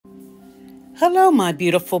Hello, my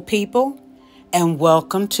beautiful people, and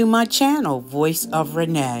welcome to my channel, Voice of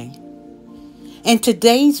Renee. In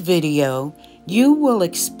today's video, you will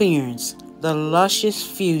experience the luscious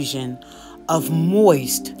fusion of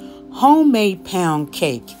moist, homemade pound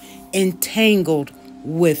cake entangled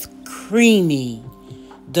with creamy,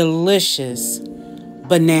 delicious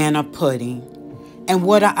banana pudding. And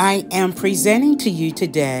what I am presenting to you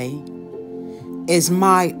today is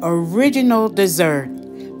my original dessert,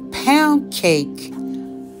 pound cake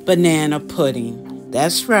banana pudding.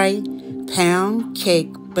 That's right, pound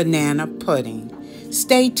cake banana pudding.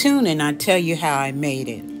 Stay tuned and I'll tell you how I made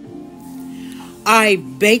it. I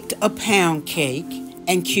baked a pound cake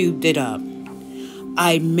and cubed it up.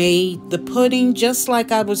 I made the pudding just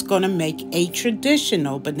like I was going to make a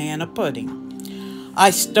traditional banana pudding. I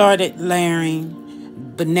started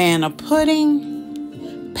layering banana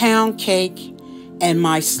pudding, pound cake, and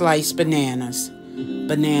my sliced bananas.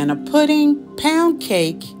 Banana pudding, pound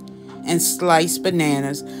cake, and sliced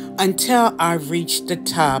bananas until I reached the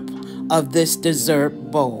top of this dessert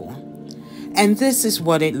bowl. And this is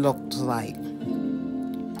what it looked like.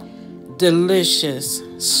 Delicious,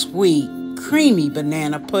 sweet, creamy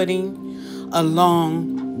banana pudding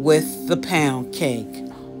along with the pound cake.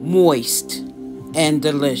 Moist and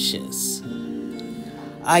delicious.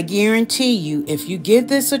 I guarantee you, if you give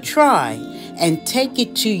this a try and take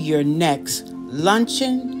it to your next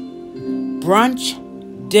luncheon, brunch,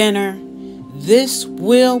 dinner, this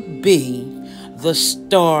will be the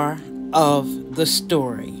star of the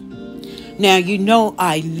story. Now, you know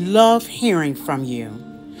I love hearing from you,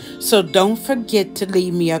 so don't forget to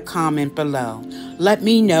leave me a comment below. Let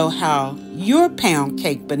me know how your pound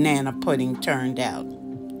cake banana pudding turned out.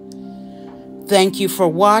 Thank you for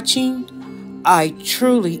watching. I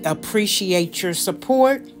truly appreciate your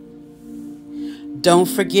support. Don't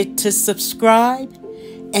forget to subscribe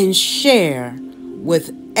and share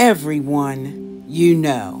with everyone you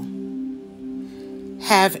know.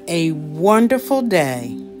 Have a wonderful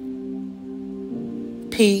day.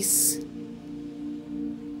 Peace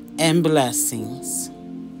and blessings.